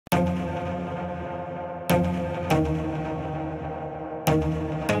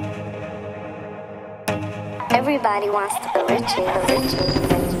Everybody wants to be rich.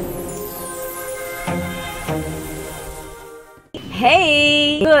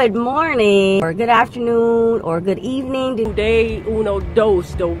 Hey, good morning, or good afternoon, or good evening. Day uno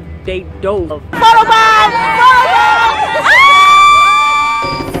dos, day dos.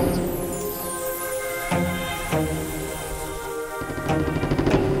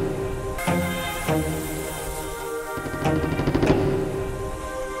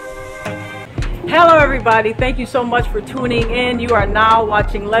 Hello everybody, thank you so much for tuning in. You are now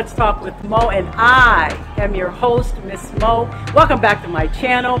watching Let's Talk with Mo, and I am your host, Miss Mo. Welcome back to my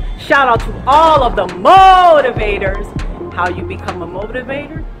channel. Shout out to all of the motivators. How you become a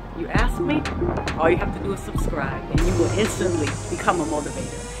motivator? You ask me? All you have to do is subscribe and you will instantly become a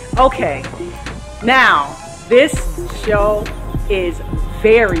motivator. Okay, now this show is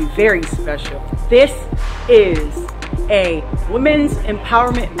very, very special. This is a women's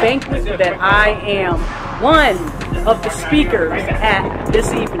empowerment banquet that I am one of the speakers at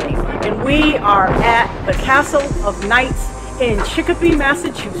this evening. And we are at the Castle of Knights in Chicopee,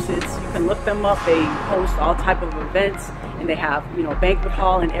 Massachusetts. You can look them up. They host all type of events and they have, you know, banquet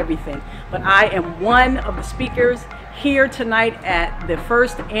hall and everything. But I am one of the speakers here tonight at the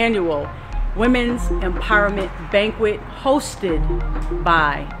first annual Women's Empowerment Banquet hosted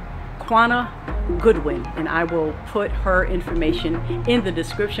by Quanah Goodwin, and I will put her information in the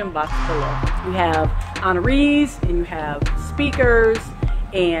description box below. You have honorees and you have speakers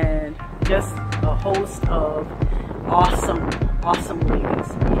and just a host of awesome ladies.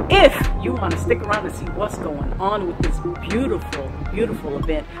 If you want to stick around and see what's going on with this beautiful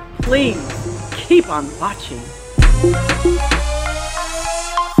event, please keep on watching.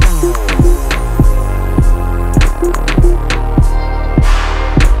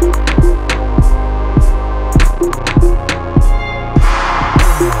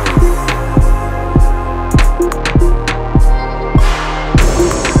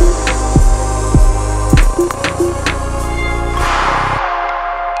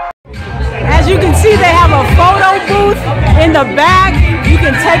 You can see they have a photo booth in the back. You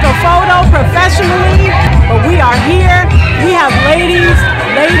can take a photo professionally, but we are here. We have ladies,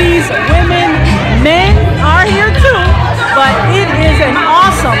 women, men are here too. But it is an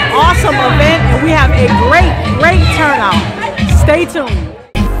awesome event, and we have a great turnout. Stay tuned.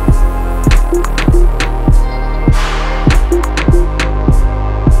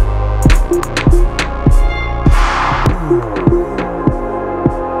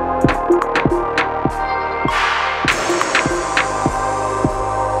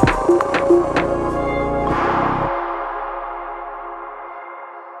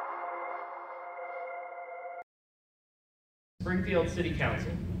 Springfield City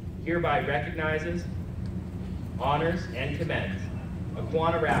Council hereby recognizes, honors, and commends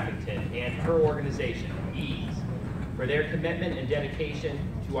Quanah Raffington and her organization, EASE, for their commitment and dedication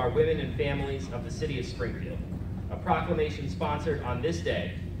to our women and families of the city of Springfield. A proclamation sponsored on this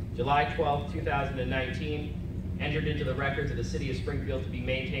day, July 12, 2019, entered into the records of the city of Springfield to be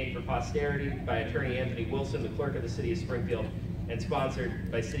maintained for posterity by Attorney Anthony Wilson, the clerk of the city of Springfield, and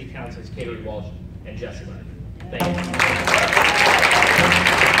sponsored by City Councilors Kateri Walsh and Jesse Leonard. Thank you.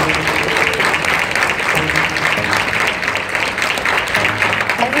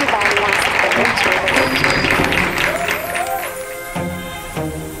 Everybody wants to be rich.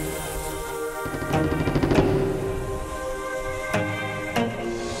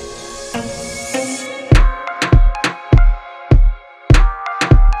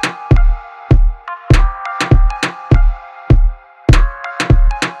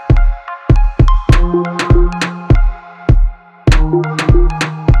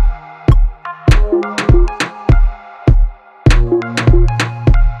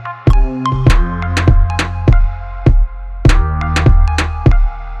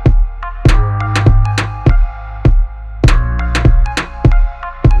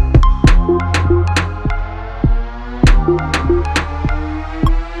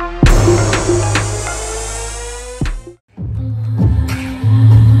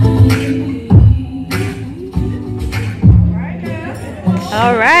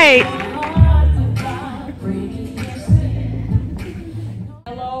 All right.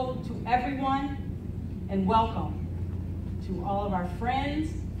 Hello to everyone and welcome to all of our friends,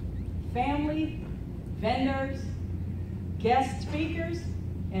 family, vendors, guest speakers,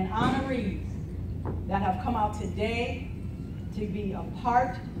 and honorees that have come out today to be a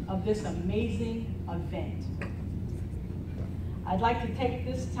part of this amazing event. I'd like to take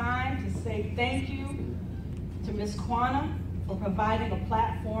this time to say thank you to Ms. Quanah for providing a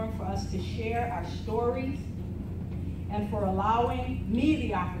platform for us to share our stories and for allowing me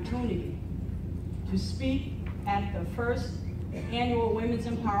the opportunity to speak at the first annual Women's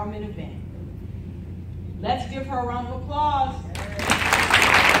Empowerment event. Let's give her a round of applause.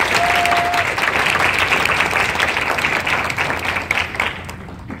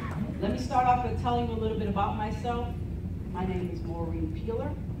 Let me start off by telling you a little bit about myself. My name is Maureen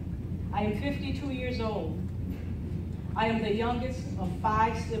Peeler. I am 52 years old. I am the youngest of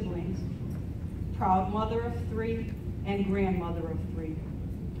 5 siblings, proud mother of 3, and grandmother of 3.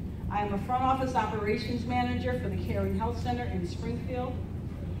 I am a front office operations manager for the Caring Health Center in Springfield,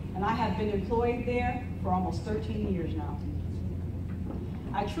 and I have been employed there for almost 13 years now.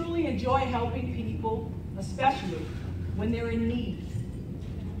 I truly enjoy helping people, especially when they're in need.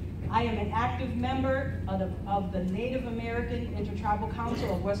 I am an active member of the Native American Intertribal Council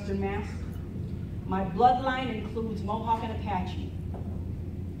of Western Mass. My bloodline includes Mohawk and Apache.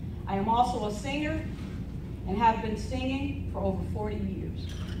 I am also a singer and have been singing for over 40 years.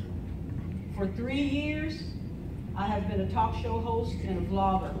 For 3 years, I have been a talk show host and a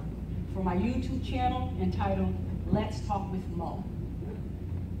vlogger for my YouTube channel entitled Let's Talk with Mo.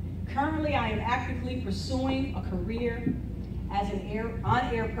 Currently, I am actively pursuing a career as an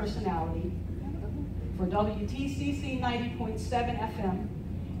on-air personality for WTCC 90.7 FM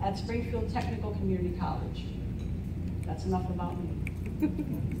at Springfield Technical Community College. That's enough about me.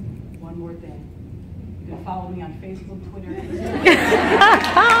 One more thing. You can follow me on Facebook, Twitter, Instagram.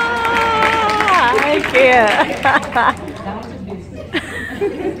 Thank you. Down to business.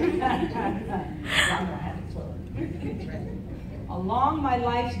 Y'all know I had to plug. Along my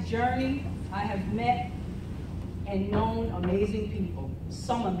life's journey, I have met and known amazing people,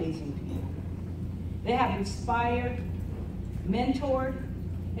 some amazing people. They have inspired, mentored,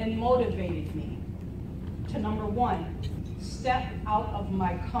 and motivated me to, number 1, step out of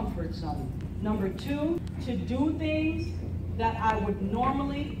my comfort zone. Number 2, to do things that I would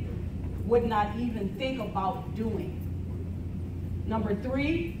not even think about doing. Number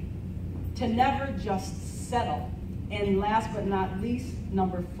 3, to never just settle. And last but not least,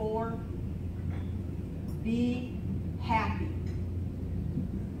 number 4, be happy.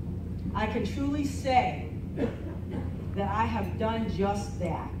 I can truly say that I have done just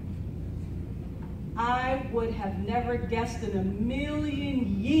that. I would have never guessed in a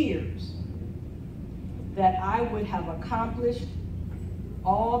million years that I would have accomplished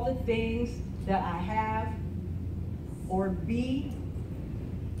all the things that I have or be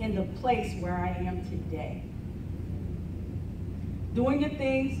in the place where I am today. Doing the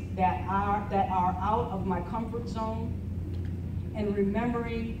things that are out of my comfort zone and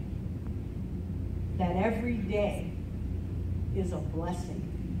remembering that every day is a blessing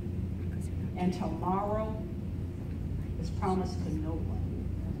and tomorrow is promised to no one.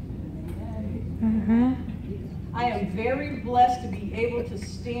 I am very blessed to be able to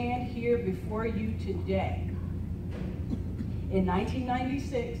stand here before you today. In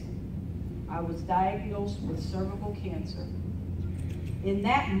 1996, I was diagnosed with cervical cancer. In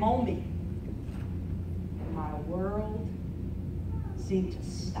that moment, my world seemed to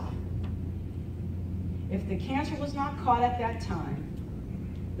stop. If the cancer was not caught at that time,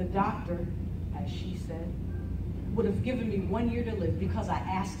 the doctor, as she said, would have given me 1 year to live because I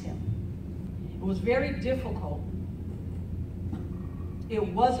asked him. It was very difficult. It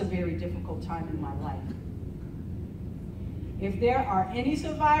was a very difficult time in my life. If there are any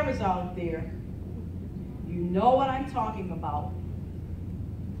survivors out there, you know what I'm talking about.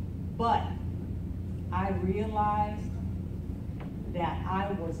 But I realized that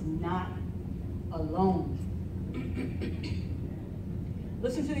I was not alone.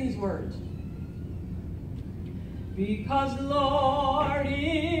 Listen to these words. Because the Lord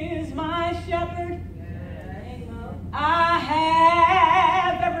is my shepherd, I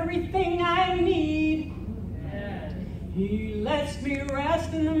have everything I need. He lets me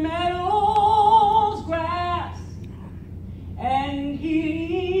rest in the meadow's grass, and he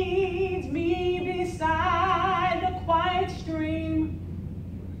leads me beside the quiet stream.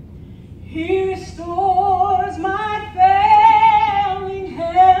 He restores my failing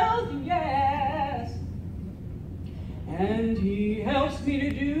health, yes, and he helps me to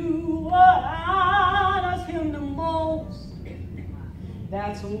do what honors him the most.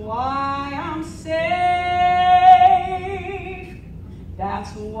 That's why I'm safe.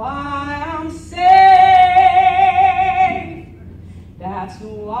 That's why I'm safe. That's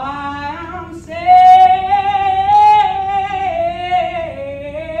why I'm safe.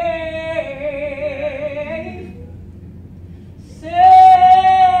 Safe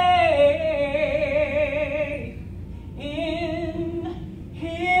in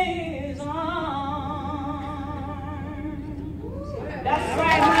his arms. That's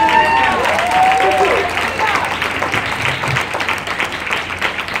right.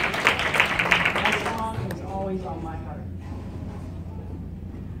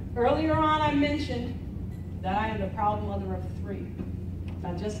 Earlier on, I mentioned that I am the proud mother of 3.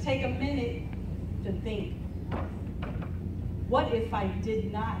 Now just take a minute to think. What if I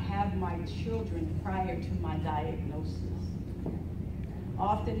did not have my children prior to my diagnosis?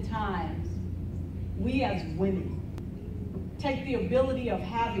 Oftentimes, we as women take the ability of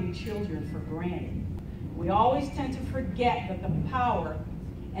having children for granted. We always tend to forget that the power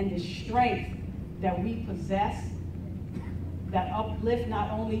and the strength that we possess that uplift not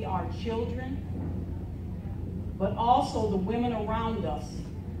only our children, but also the women around us,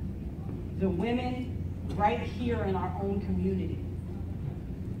 the women right here in our own community.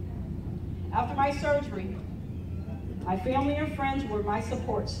 After my surgery, my family and friends were my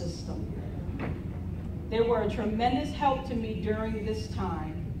support system. They were a tremendous help to me during this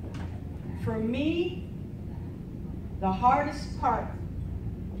time. For me, the hardest part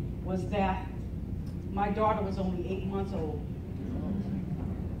was that my daughter was only 8 months old,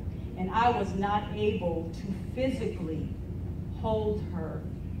 and I was not able to physically hold her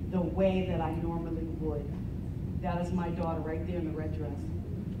the way that I normally would. That is my daughter right there in the red dress.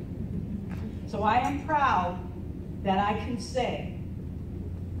 So I am proud that I can say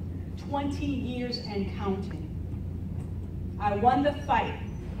 20 years and counting. I won the fight,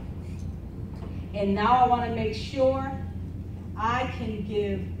 and now I want to make sure I can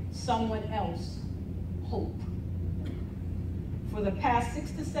give someone else hope. For the past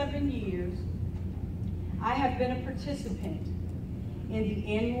 6 to 7 years, I have been a participant in the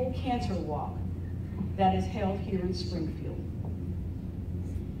annual cancer walk that is held here in Springfield.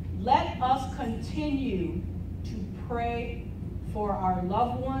 Let us continue to pray for our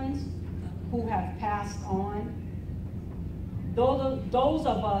loved ones who have passed on, those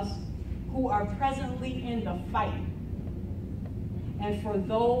of us who are presently in the fight, and for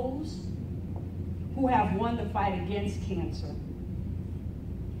those who have won the fight against cancer.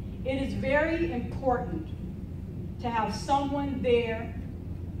 It is very important to have someone there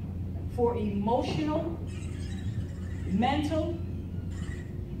for emotional, mental,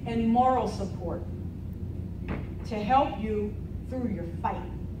 and moral support to help you through your fight.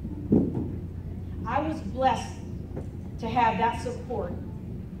 I was blessed to have that support,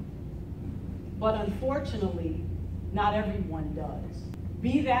 but unfortunately, not everyone does.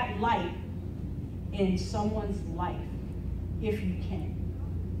 Be that light in someone's life if you can.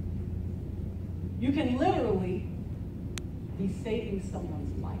 You can literally be saving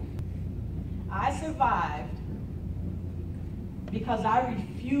someone's life. I survived because I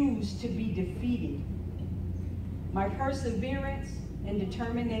refused to be defeated. My perseverance and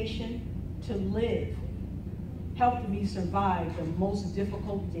determination to live helped me survive the most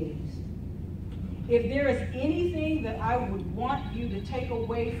difficult days. If there is anything that I would want you to take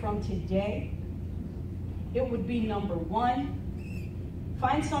away from today, it would be number 1,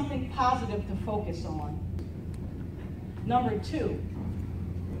 find something positive to focus on. Number 2,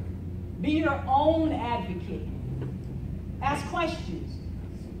 be your own advocate. Ask questions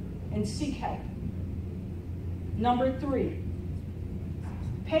and seek help. Number 3,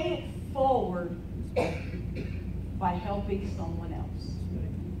 pay it forward by helping someone else.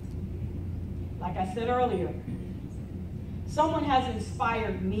 Like I said earlier, someone has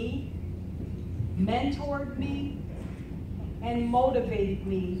inspired me, mentored me, and motivated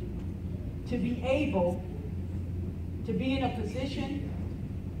me to be able to be in a position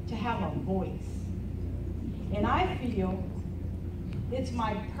to have a voice. And I feel it's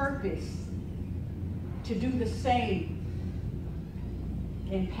my purpose to do the same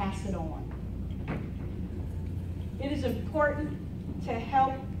and pass it on. It is important to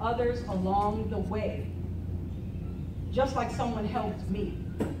help others along the way, just like someone helped me.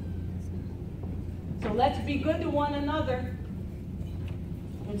 So let's be good to one another,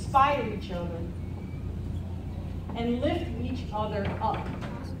 inspire each other, and lift each other up,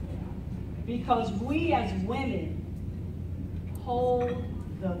 because we as women hold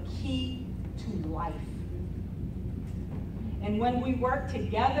the key to life. And when we work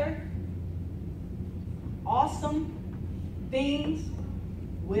together, awesome things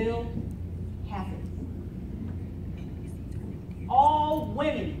will happen. All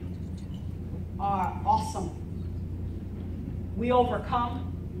women are awesome. We overcome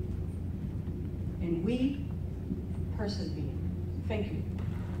and we persevere. Thank you.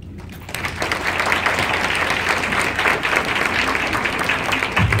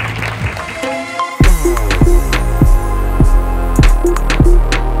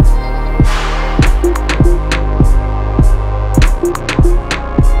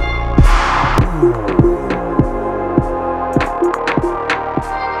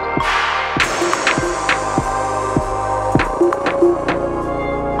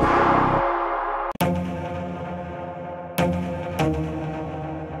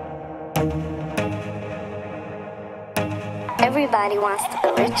 Everybody wants to be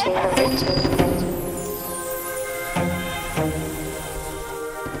rich.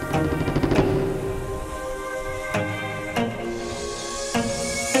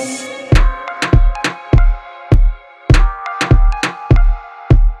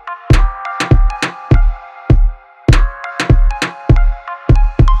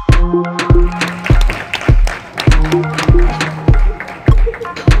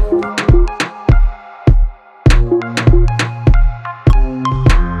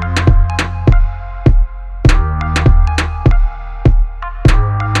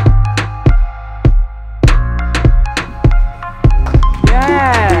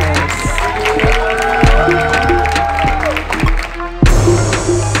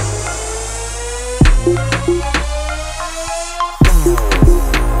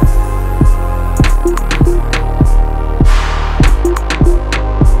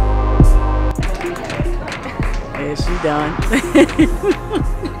 Is she done?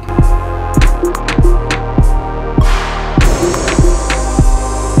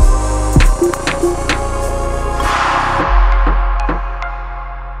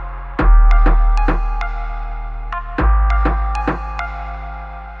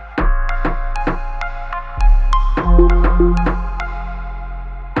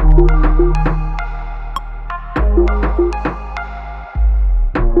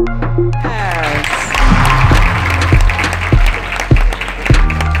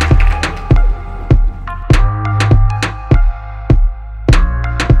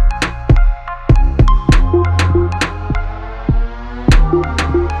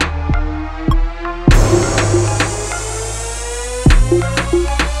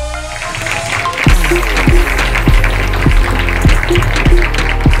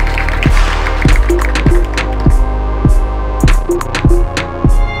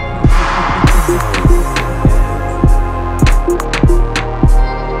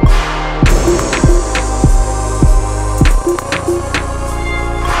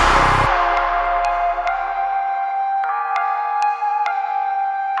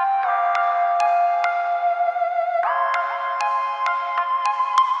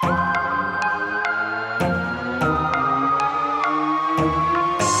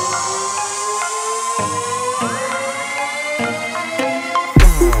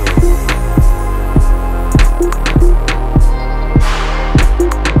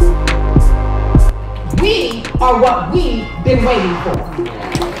 We are what we've been waiting for.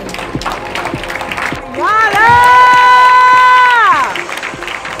 Voila!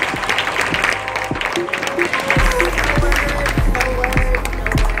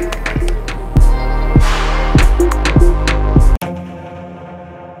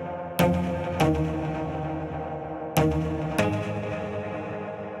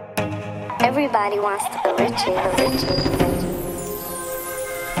 Everybody wants to be rich.